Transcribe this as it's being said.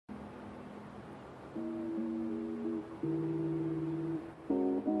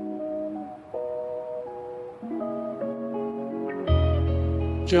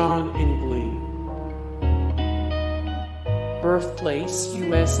John Ingle. Birthplace,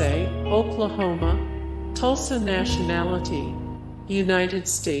 USA, Oklahoma. Tulsa nationality, United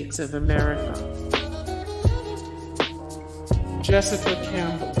States of America. Jessica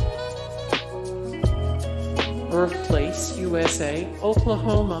Campbell. Birthplace, USA,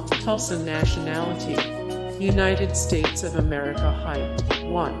 Oklahoma. Tulsa nationality, United States of America. Height,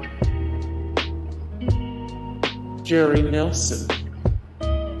 1. Jerry Nelson.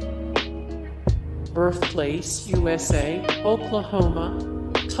 Birthplace, USA, Oklahoma.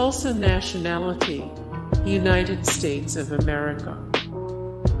 Tulsa nationality, United States of America.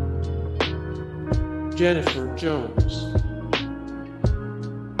 Jennifer Jones.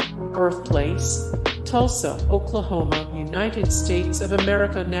 Birthplace, Tulsa, Oklahoma, United States of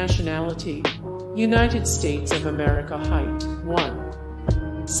America. Nationality, United States of America. Height,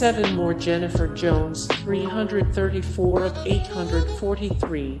 1. 7 more Jennifer Jones, 334 of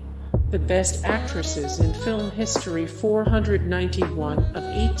 843. The best actresses in film history, 491 of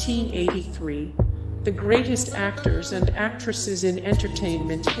 1883. The greatest actors and actresses in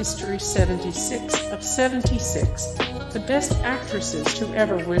entertainment history, 76 of 76. The best actresses to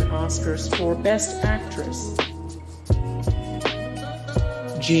ever win Oscars for Best Actress.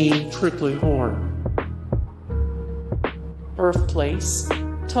 Jean Tripplehorn. Birthplace,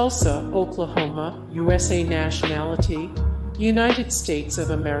 Tulsa, Oklahoma, USA. Nationality, United States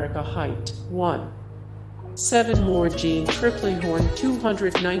of America. Height, 1. 7 more Jean Tripplehorn,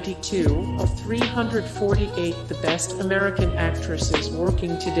 292 of 348. The best American actresses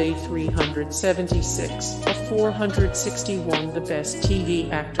working today, 376 of 461. The best TV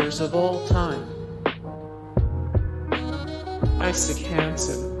actors of all time. Isaac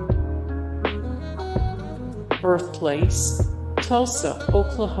Hansen. Birthplace, Tulsa,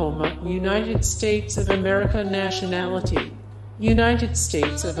 Oklahoma, United States of America. Nationality, United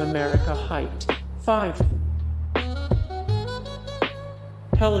States of America. Height, 5.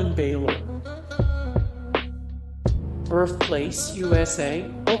 Helen Baylor. Birthplace, USA,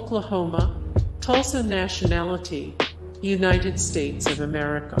 Oklahoma. Tulsa nationality, United States of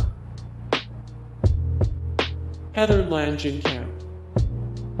America. Heather Langenkamp.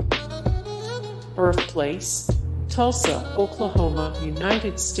 Birthplace, Tulsa, Oklahoma,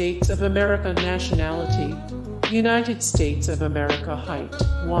 United States of America. Nationality, United States of America. Height,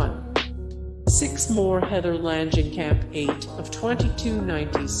 1. 6 more Heather Langenkamp, 8 of 22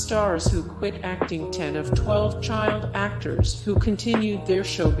 90s stars who quit acting. 10 of 12 child actors who continued their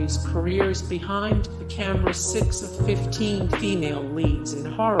showbiz careers behind the camera. 6 of 15 female leads in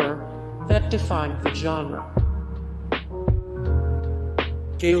horror that defined the genre.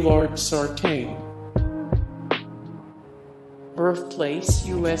 Gaylord Sartain. Birthplace,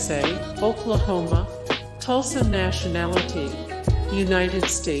 USA, Oklahoma. Tulsa nationality, United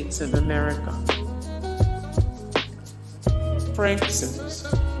States of America. Frank Sims.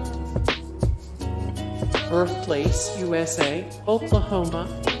 Birthplace, USA, Oklahoma.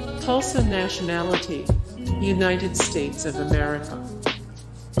 Tulsa nationality, United States of America.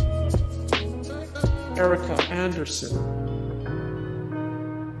 Erica Anderson.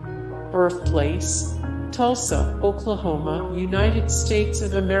 Birthplace, Tulsa, Oklahoma, United States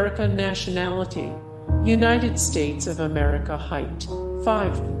of America. Nationality, United States of America. Height,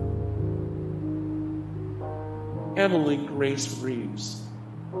 5. Emily Grace Reeves.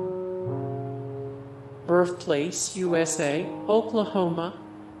 Birthplace, USA, Oklahoma.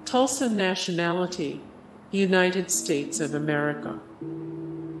 Tulsa nationality, United States of America.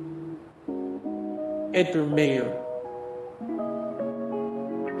 Edgar Mayer.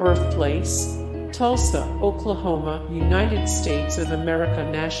 Birthplace, Tulsa, Oklahoma, United States of America.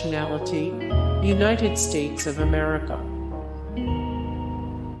 Nationality, United States of America.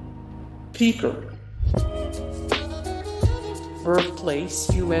 Peaker. Birthplace,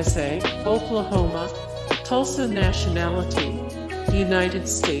 USA, Oklahoma. Tulsa nationality, United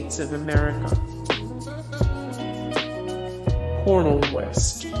States of America. Cornel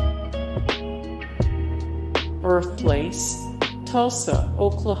West. Birthplace, Tulsa,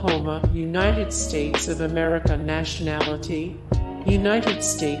 Oklahoma, United States of America. Nationality, United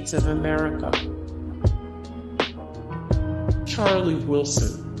States of America. Charlie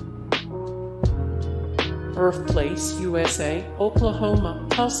Wilson. Birthplace, USA, Oklahoma.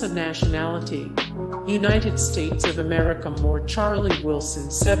 Tulsa nationality, United States of America. More Charlie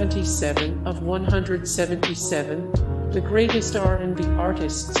Wilson, 77 of 177. The greatest R&B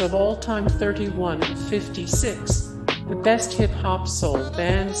artists of all time, 31 of 56. The best hip-hop soul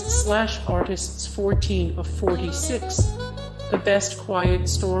bands/artists, 14 of 46. The best Quiet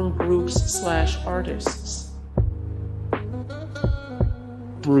Storm groups/artists.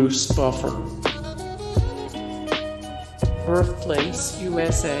 Bruce Buffer. Birthplace,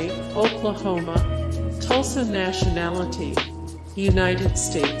 USA, Oklahoma. Tulsa nationality, United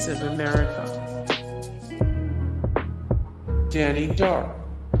States of America. Danny Dark.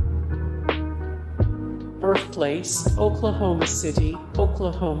 Birthplace, Oklahoma City,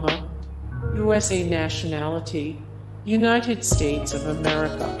 Oklahoma. USA nationality, United States of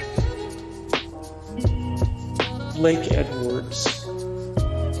America. Blake Edwards.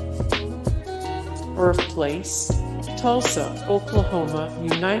 Birthplace, Tulsa, Oklahoma,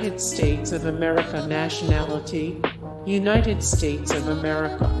 United States of America nationality, United States of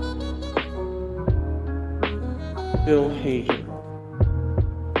America. Bill Hader.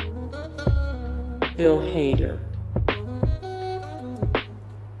 Bill Hader.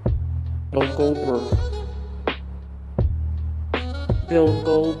 Bill Goldberg. Bill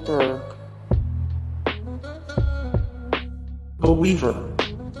Goldberg. Bo Weaver.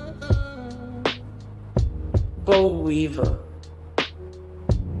 Bo Weaver.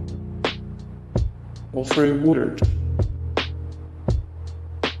 Alfred Woodard.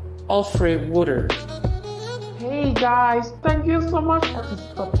 Alfred Woodard. Hey guys, thank you so much for the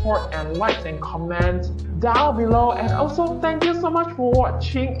support and likes and comments down below, and also thank you so much for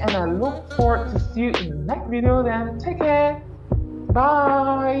watching, and I look forward to see you in the next video. Then take care.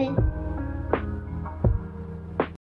 Bye.